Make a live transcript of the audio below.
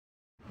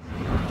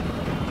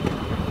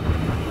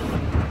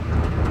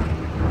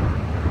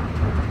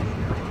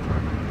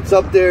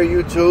What's up there,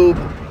 YouTube?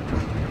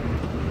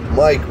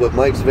 Mike with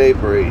Mike's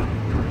Vapory.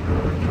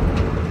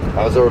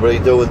 How's everybody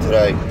doing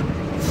today?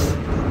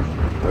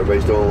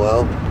 Everybody's doing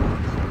well?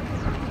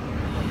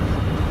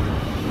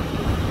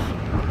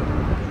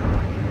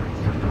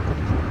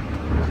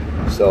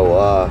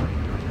 So,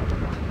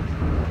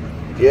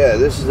 yeah,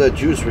 this is a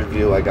juice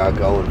review I got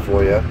going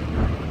for you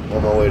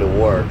on my way to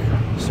work.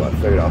 So I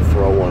figured I'll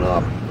throw one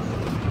up,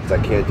 because I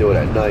can't do it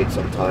at night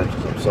sometimes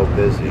because I'm so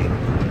busy.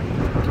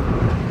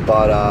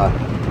 But,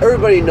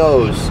 everybody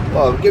knows,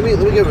 well, let me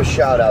give a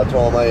shout out to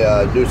all my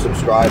new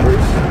subscribers.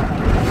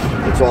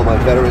 It's all my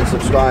veteran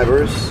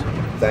subscribers.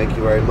 Thank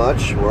you very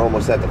much. We're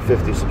almost at the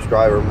 50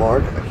 subscriber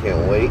mark. I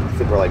can't wait. I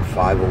think we're like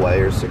 5 away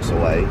or 6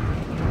 away.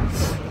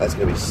 That's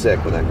going to be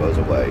sick when that goes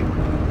away.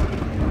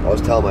 I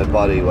was telling my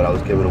buddy what I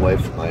was giving away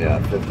for my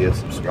 50th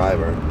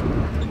subscriber.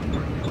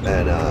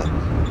 And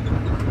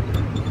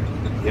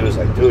he was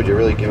like, dude, you're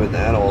really giving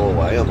that all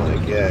away? I'm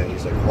like, yeah.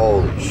 He's like,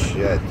 holy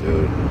shit,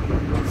 dude.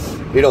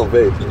 He don't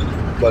vape.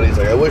 But he's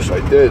like, I wish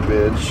I did,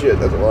 man. Shit,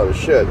 that's a lot of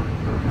shit.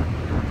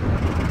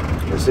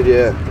 I said,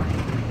 yeah.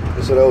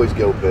 I said, I always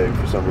go big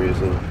for some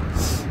reason.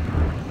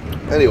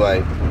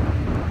 Anyway.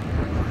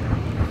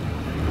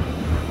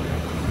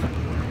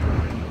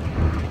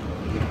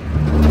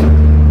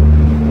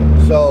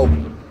 So,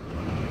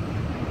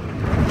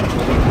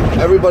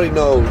 everybody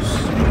knows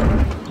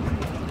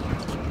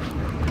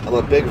I'm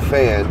a big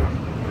fan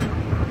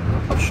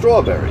of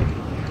strawberry.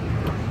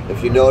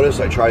 If you notice,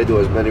 I try to do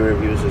as many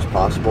reviews as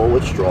possible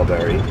with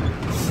strawberry,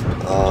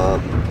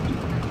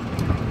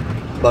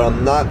 but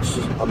I'm not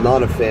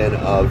a fan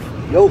of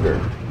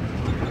yogurt.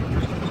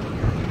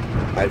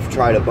 I've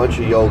tried a bunch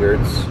of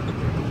yogurts,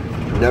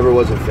 never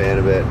was a fan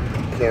of it.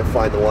 Can't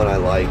find the one I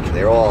like.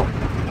 They're all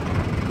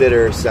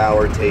bitter,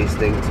 sour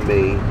tasting to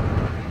me.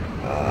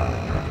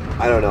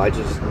 I don't know. I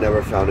just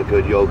never found a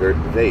good yogurt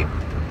vape.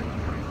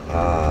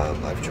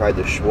 I've tried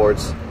the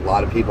Schwartz. A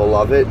lot of people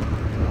love it.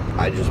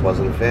 I just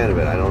wasn't a fan of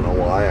it. I don't know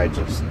why. I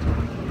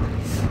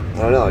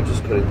don't know. I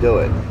just couldn't do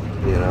it.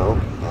 You know.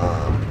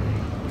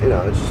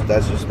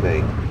 That's just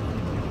me.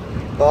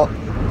 Well,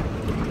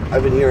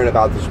 I've been hearing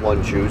about this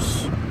one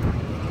juice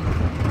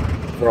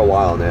for a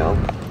while now.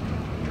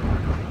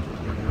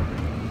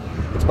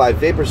 It's by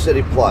Vapor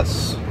City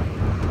Plus.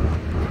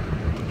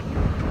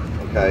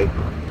 Okay.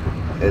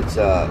 It's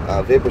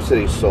Vapor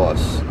City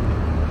sauce.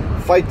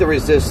 Fight the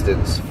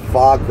resistance.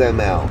 Fog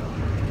them out.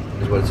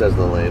 Is what it says on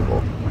the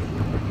label.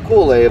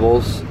 Cool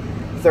labels,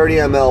 30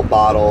 ml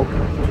bottle.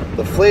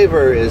 The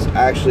flavor is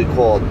actually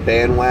called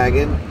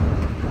Bandwagon.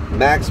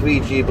 Max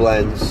VG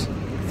blends,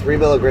 3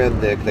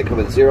 milligram nic. They come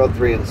in 0,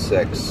 3, and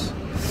 6.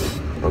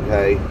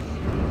 Okay.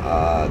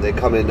 They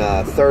come in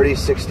 30,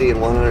 60,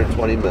 and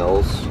 120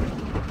 mils.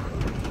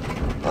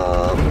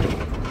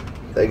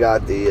 They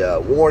got the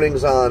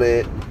warnings on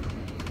it.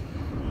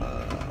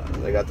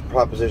 They got the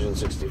Proposition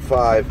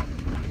 65.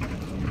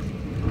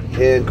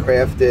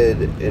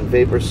 Handcrafted in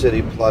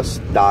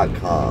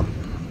VaporCityPlus.com.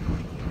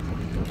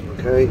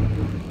 Okay.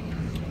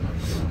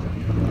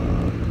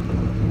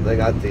 They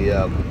got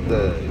the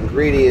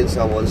ingredients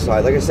on one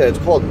side. Like I said, it's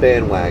called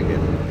Bandwagon.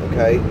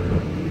 Okay.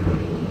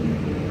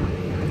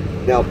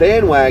 Now,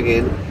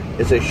 Bandwagon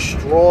is a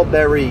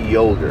strawberry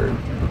yogurt.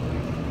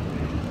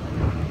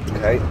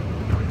 Okay.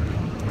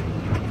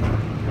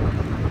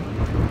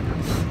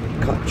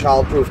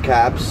 Childproof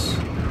caps.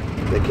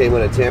 They came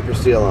with a tamper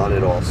seal on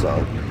it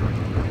also.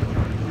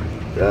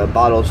 The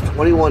bottle's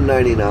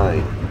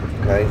 $21.99.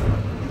 Okay.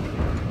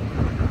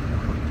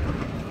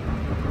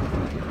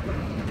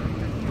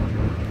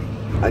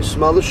 I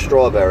smell the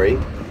strawberry,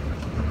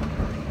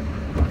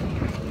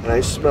 and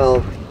I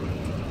smell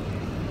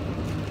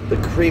the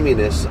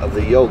creaminess of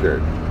the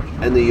yogurt.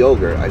 And the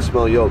yogurt, I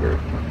smell yogurt.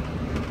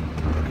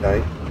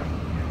 Okay.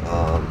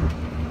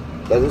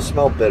 Doesn't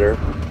smell bitter.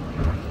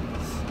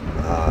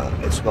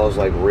 It smells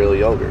like real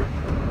yogurt.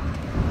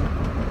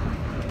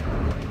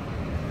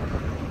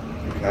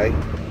 Okay.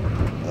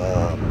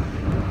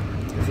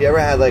 If you ever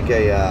had like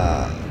a,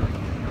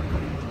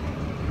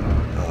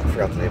 I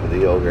forgot the name of the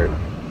yogurt,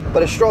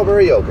 but a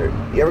strawberry yogurt.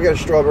 You ever get a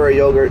strawberry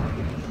yogurt?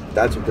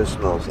 That's what this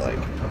smells like.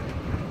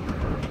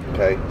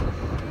 Okay.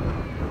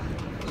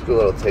 Let's do a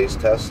little taste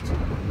test.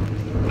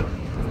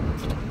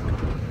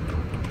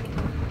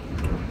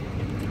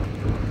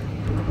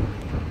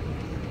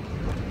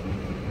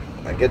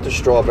 I get the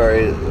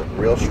strawberry, the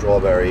real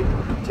strawberry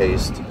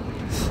taste.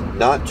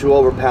 Not too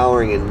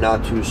overpowering and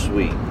not too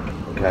sweet,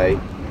 okay?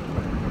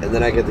 And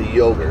then I get the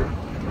yogurt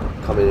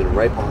coming in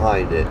right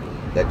behind it.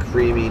 That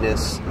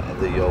creaminess of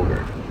the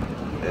yogurt.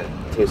 It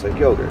tastes like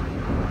yogurt.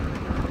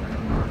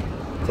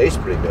 Tastes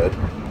pretty good.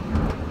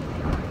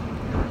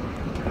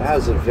 How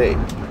does it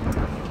vape?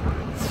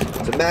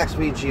 It's a Max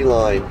VG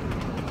line.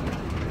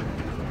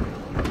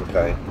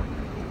 Okay.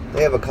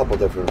 They have a couple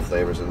different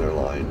flavors in their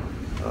line.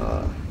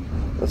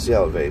 Let's see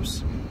how it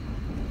vapes.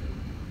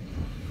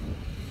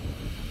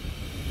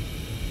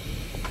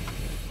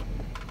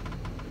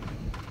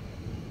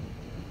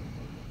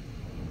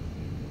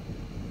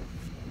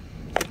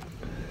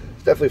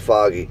 It's definitely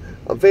foggy.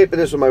 I'm vaping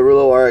this with my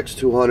Rulo RX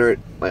 200,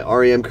 my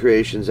REM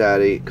Creations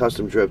Addy,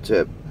 custom drip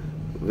tip.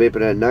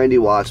 Vaping at 90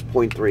 watts,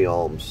 0.3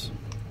 ohms.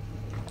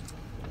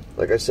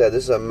 Like I said,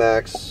 this is a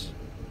Max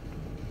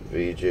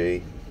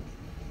VG.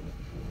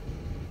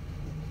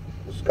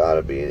 It's got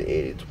to be an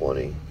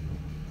 80-20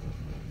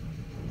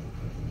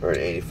 or an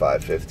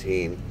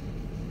 85-15.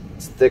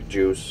 It's thick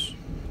juice.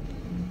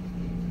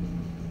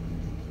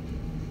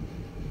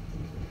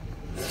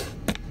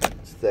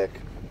 It's thick.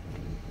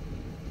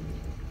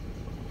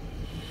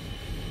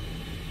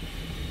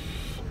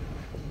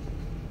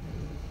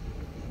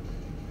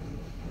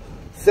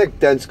 Thick,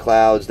 dense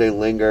clouds. They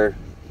linger.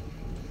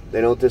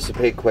 They don't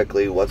dissipate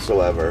quickly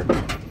whatsoever.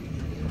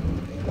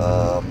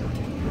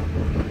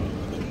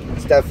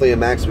 It's definitely a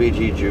Max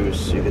VG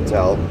juice, you can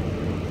tell.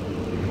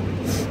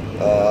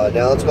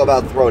 Now let's go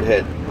about throat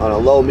hit. On a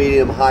low,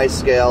 medium, high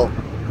scale.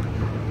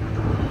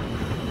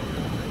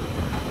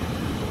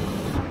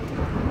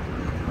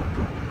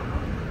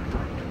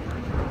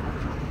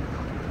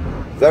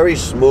 Very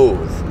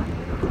smooth.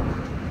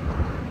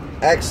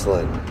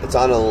 Excellent. It's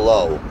on a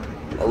low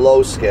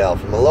scale.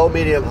 From a low,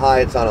 medium, high,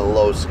 it's on a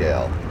low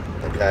scale.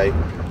 Okay?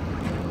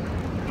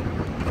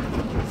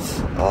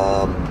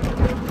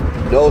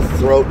 No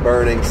throat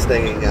burning,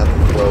 stinging out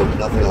the throat,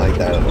 nothing like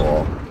that at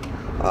all.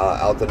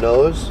 Out the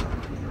nose.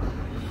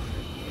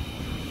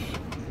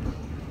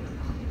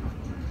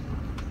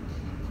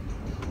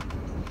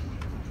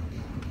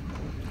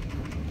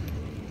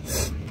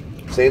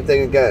 Same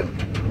thing again.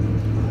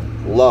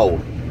 Low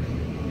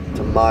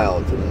to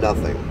mild to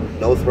nothing.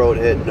 No throat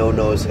hit, no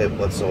nose hit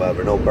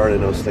whatsoever. No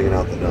burning, no stinging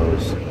out the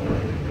nose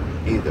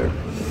either.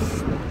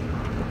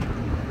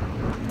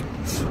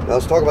 Now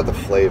let's talk about the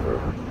flavor,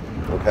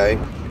 okay?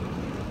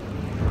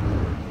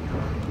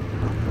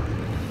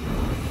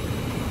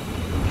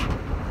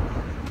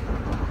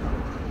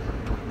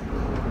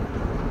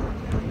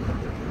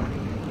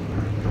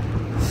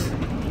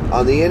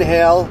 On the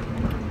inhale,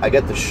 I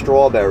get the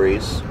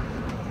strawberries.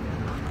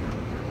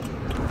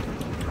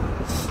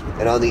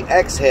 And on the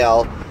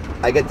exhale,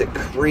 I get the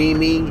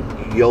creamy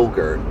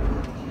yogurt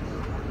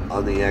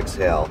on the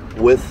exhale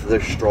with the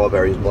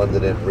strawberries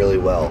blended in really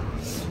well.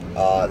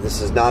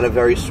 This is not a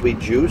very sweet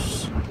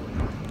juice.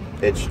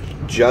 It's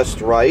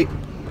just right.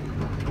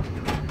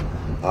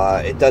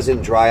 It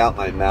doesn't dry out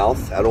my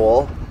mouth at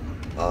all.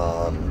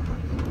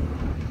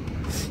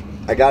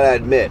 I gotta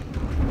admit,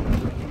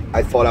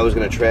 I thought I was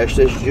gonna trash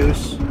this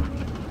juice,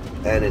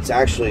 and it's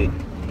actually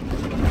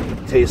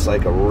tastes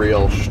like a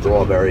real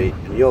strawberry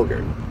and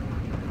yogurt.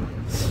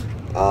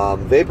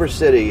 Vapor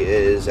City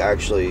is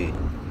actually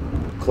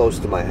close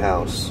to my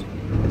house.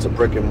 It's a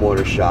brick and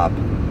mortar shop.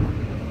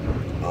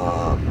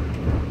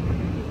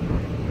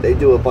 They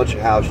do a bunch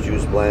of house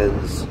juice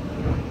blends.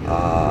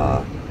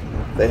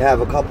 They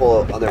have a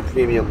couple on their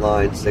premium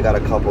lines. They got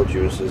a couple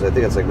juices. I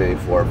think it's like maybe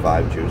 4 or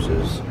 5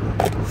 juices.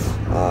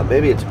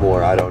 Maybe it's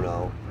more, I don't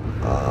know.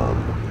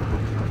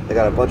 They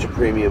got a bunch of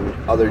premium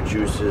other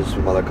juices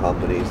from other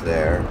companies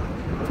there.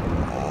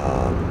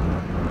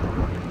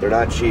 They're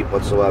not cheap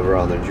whatsoever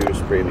on their juice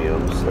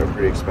premiums. They're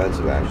pretty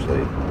expensive,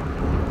 actually.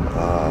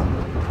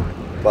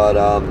 But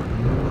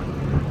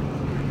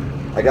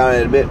I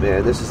gotta admit,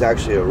 man, this is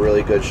actually a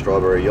really good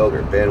strawberry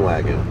yogurt.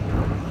 Bandwagon.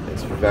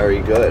 It's very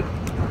good.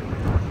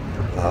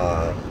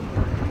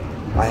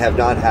 I have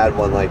not had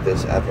one like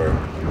this ever.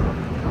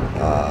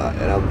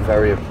 And I'm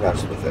very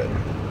impressed with it.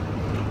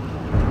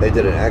 They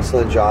did an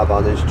excellent job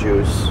on this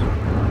juice.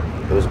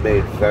 It was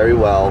made very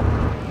well.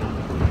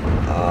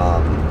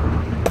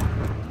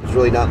 There's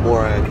really not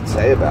more I can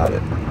say about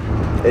it.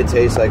 It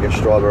tastes like a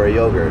strawberry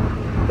yogurt.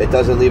 It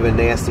doesn't leave a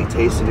nasty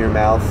taste in your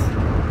mouth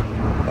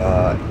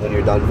when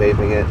you're done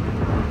vaping it.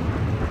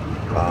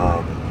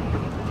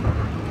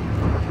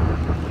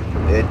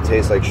 It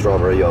tastes like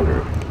strawberry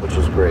yogurt, which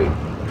is great.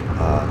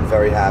 I'm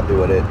very happy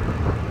with it.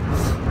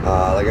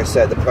 Like I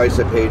said, the price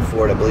I paid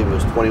for it, I believe it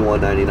was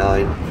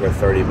 $21.99 for a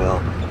 30 ml.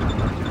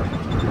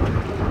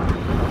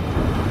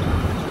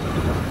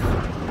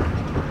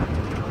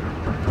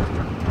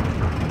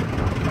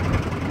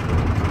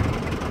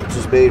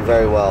 Made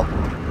very well.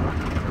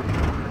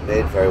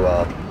 Made very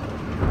well.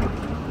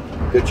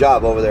 Good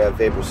job over there at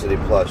Vapor City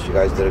Plus. You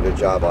guys did a good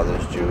job on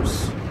this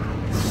juice.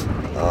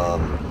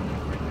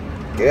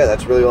 Yeah,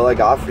 that's really all I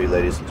got for you,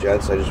 ladies and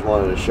gents. I just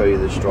wanted to show you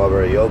the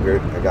strawberry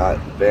yogurt. I got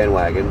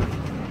Bandwagon.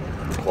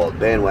 It's called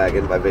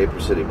Bandwagon by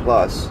Vapor City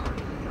Plus.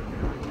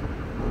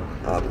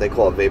 They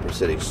call it Vapor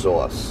City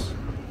Sauce.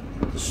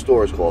 The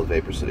store is called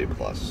Vapor City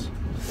Plus.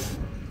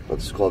 But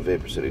it's called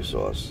Vapor City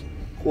Sauce.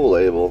 Cool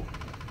label,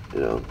 you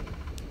know.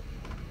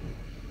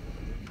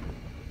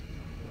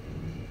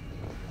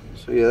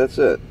 So yeah, that's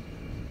it.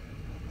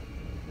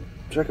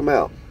 Check them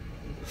out.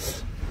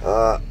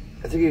 I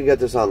think you can get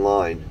this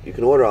online. You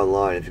can order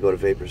online if you go to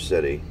Vapor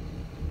City.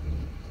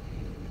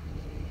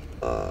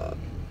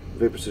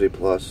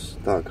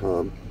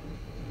 VaporCityPlus.com.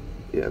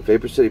 Yeah,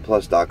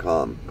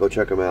 VaporCityPlus.com. Go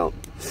check them out.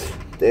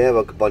 They have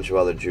a bunch of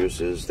other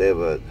juices. They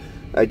have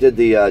I did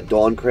the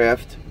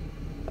Dawncraft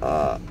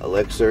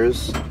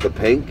elixirs, the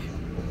pink,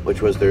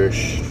 which was their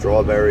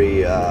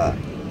strawberry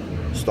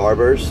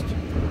Starburst.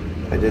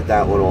 I did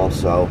that one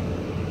also.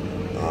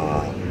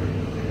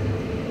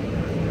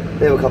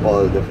 They have a couple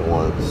other different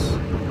ones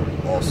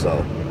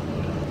also.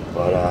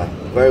 But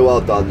very well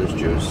done, this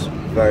juice.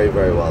 Very,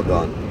 very well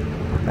done.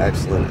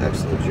 Excellent,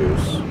 excellent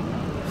juice.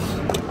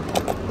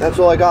 That's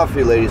all I got for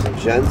you, ladies and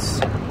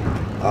gents.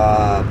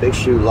 Make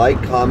sure you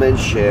like, comment,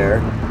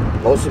 share.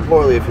 Most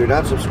importantly, if you're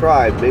not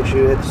subscribed, make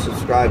sure you hit the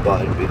subscribe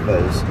button,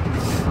 because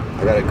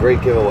I got a great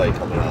giveaway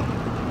coming up.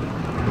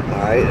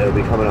 Alright, it'll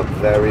be coming up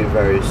very,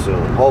 very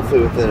soon.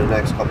 Hopefully within the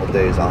next couple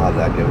days I'll have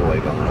that giveaway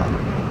going up.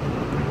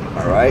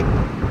 Alright?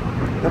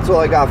 That's all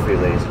I got for you,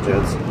 ladies and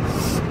gents.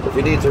 If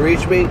you need to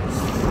reach me, you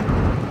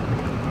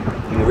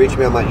can reach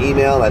me on my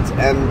email. That's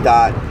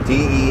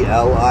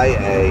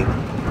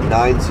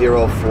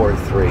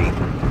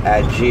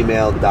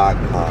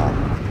m.delia9043@gmail.com.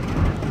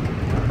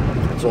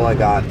 That's all I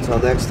got. Until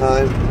next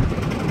time,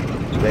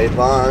 vape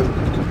on.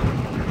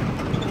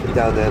 Put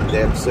down them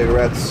damn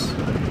cigarettes.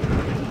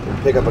 And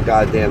pick up a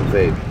goddamn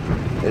vape.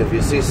 And if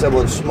you see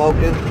someone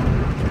smoking,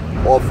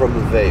 all from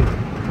the vape.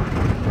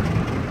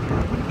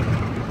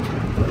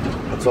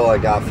 That's all I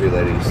got for you,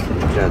 ladies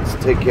and gents.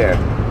 Take care.